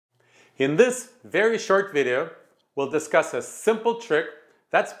In this very short video, we'll discuss a simple trick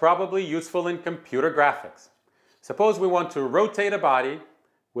that's probably useful in computer graphics. Suppose we want to rotate a body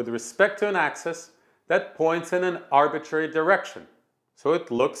with respect to an axis that points in an arbitrary direction. So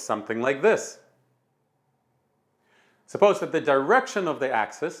it looks something like this. Suppose that the direction of the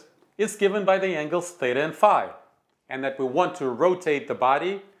axis is given by the angles theta and phi, and that we want to rotate the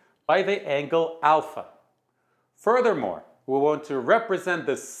body by the angle alpha. Furthermore, we want to represent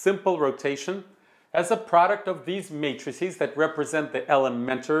this simple rotation as a product of these matrices that represent the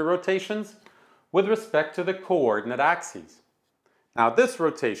elementary rotations with respect to the coordinate axes. Now this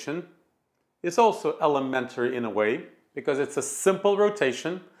rotation is also elementary in a way because it's a simple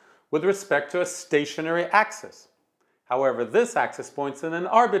rotation with respect to a stationary axis. However, this axis points in an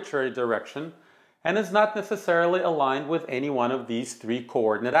arbitrary direction and is not necessarily aligned with any one of these three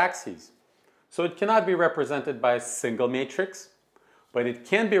coordinate axes. So it cannot be represented by a single matrix, but it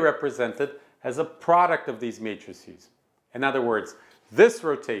can be represented as a product of these matrices. In other words, this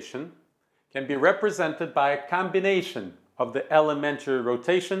rotation can be represented by a combination of the elementary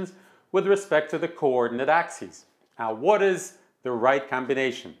rotations with respect to the coordinate axes. Now, what is the right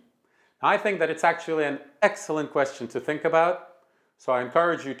combination? I think that it's actually an excellent question to think about, so I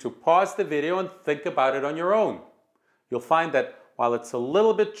encourage you to pause the video and think about it on your own. You'll find that while it's a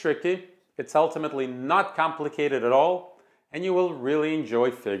little bit tricky, it's ultimately not complicated at all, and you will really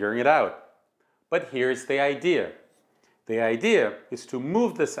enjoy figuring it out. But here's the idea. The idea is to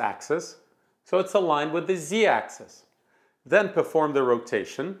move this axis so it's aligned with the z-axis. Then perform the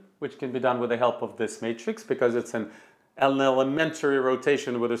rotation, which can be done with the help of this matrix because it's an elementary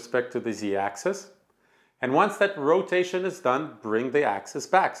rotation with respect to the z-axis. And once that rotation is done, bring the axis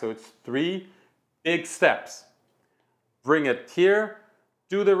back. So it's three big steps. Bring it here,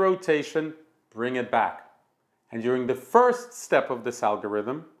 do the rotation, bring it back. And during the first step of this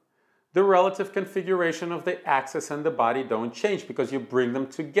algorithm, the relative configuration of the axis and the body don't change because you bring them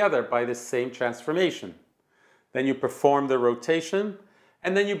together by the same transformation. Then you perform the rotation,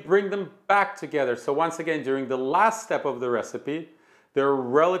 and then you bring them back together. So once again, during the last step of the recipe, their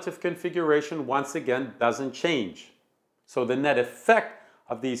relative configuration once again doesn't change. So the net effect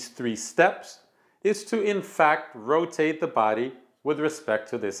of these three steps is to in fact rotate the body with respect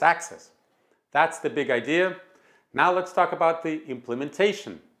to this axis. That's the big idea. Now let's talk about the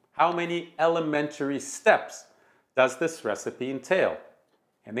implementation. How many elementary steps does this recipe entail?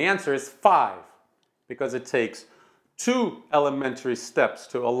 And the answer is 5, because it takes 2 elementary steps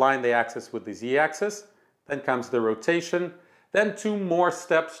to align the axis with the z-axis, then comes the rotation, then 2 more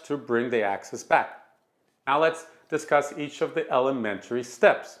steps to bring the axis back. Now let's discuss each of the elementary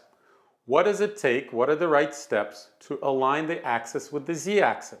steps. What does it take? What are the right steps to align the axis with the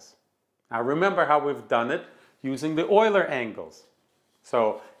z-axis? Now remember how we've done it using the Euler angles.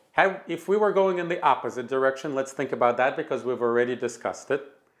 So if we were going in the opposite direction, let's think about that because we've already discussed it.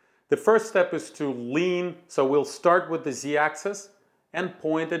 The first step is to lean, so we'll start with the z-axis and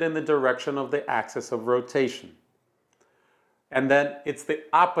point it in the direction of the axis of rotation. And then it's the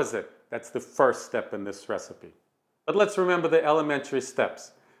opposite. That's the first step in this recipe. But let's remember the elementary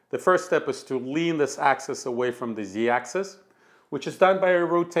steps. The first step is to lean this axis away from the z-axis, which is done by a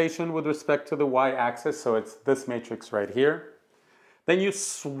rotation with respect to the y-axis, so it's this matrix right here. Then you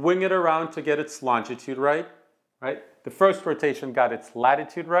swing it around to get its longitude right? The first rotation got its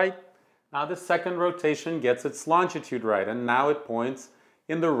latitude right. Now the second rotation gets its longitude right, and now it points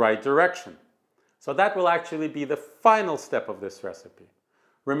in the right direction. So that will actually be the final step of this recipe.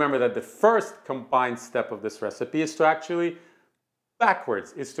 Remember that the first combined step of this recipe is to actually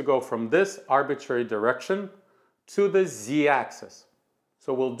backwards, is to go from this arbitrary direction to the z-axis.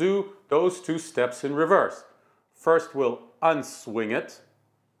 So we'll do those 2 steps in reverse. First we'll unswing it,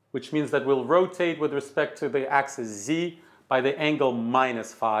 which means that we'll rotate with respect to the axis z by the angle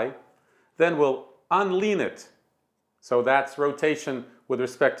minus phi. Then we'll unlean it. So that's rotation with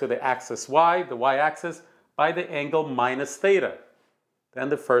respect to the axis y, the y-axis, by the angle minus theta. Then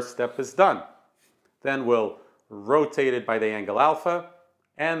the first step is done. Then we'll rotate it by the angle alpha,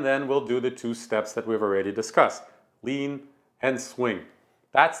 and then we'll do the 2 steps that we've already discussed. Lean and swing.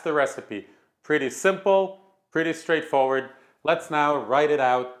 That's the recipe. Pretty simple, pretty straightforward. Let's now write it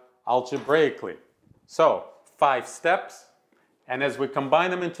out algebraically. So 5 steps, and as we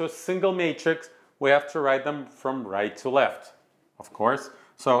combine them into a single matrix, we have to write them from right to left, of course.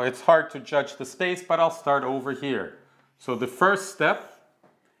 So it's hard to judge the space, but I'll start over here. So the first step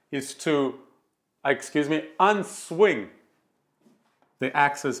is to, unswing the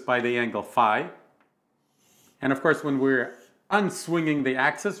axis by the angle phi. And of course, when we're unswinging the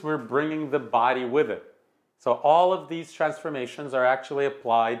axis, we're bringing the body with it. So all of these transformations are actually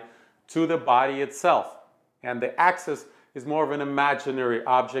applied to the body itself. And the axis is more of an imaginary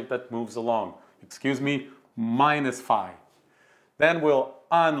object that moves along. Excuse me, minus phi. Then we'll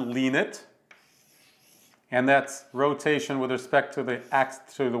unlean it. And that's rotation with respect to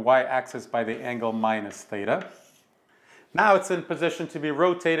the y-axis by the angle minus theta. Now it's in position to be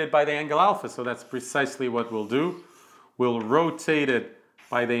rotated by the angle alpha, so that's precisely what we'll do. We'll rotate it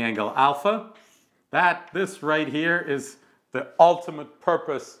by the angle alpha. This right here is the ultimate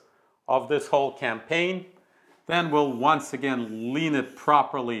purpose of this whole campaign. Then we'll once again lean it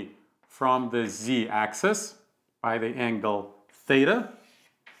properly from the z-axis by the angle theta.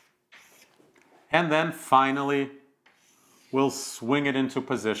 And then finally, we'll swing it into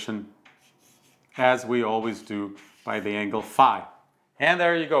position as we always do by the angle phi. And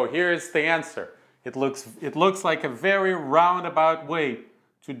there you go. Here is the answer. It looks like a very roundabout way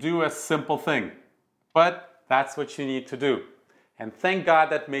to do a simple thing. But that's what you need to do. And thank God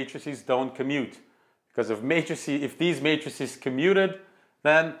that matrices don't commute. Because if these matrices commuted,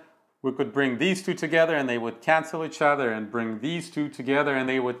 then we could bring these two together and they would cancel each other, and bring these two together and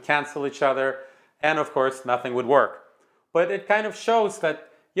they would cancel each other. And of course, nothing would work. But it kind of shows that,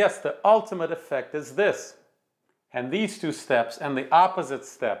 yes, the ultimate effect is this. And these two steps and the opposite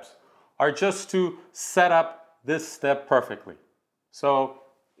steps are just to set up this step perfectly. So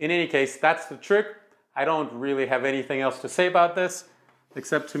in any case, that's the trick. I don't really have anything else to say about this,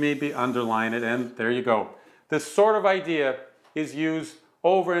 except to maybe underline it, and there you go. This sort of idea is used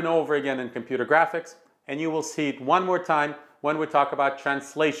over and over again in computer graphics, and you will see it one more time when we talk about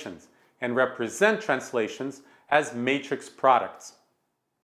translations and represent translations as matrix products.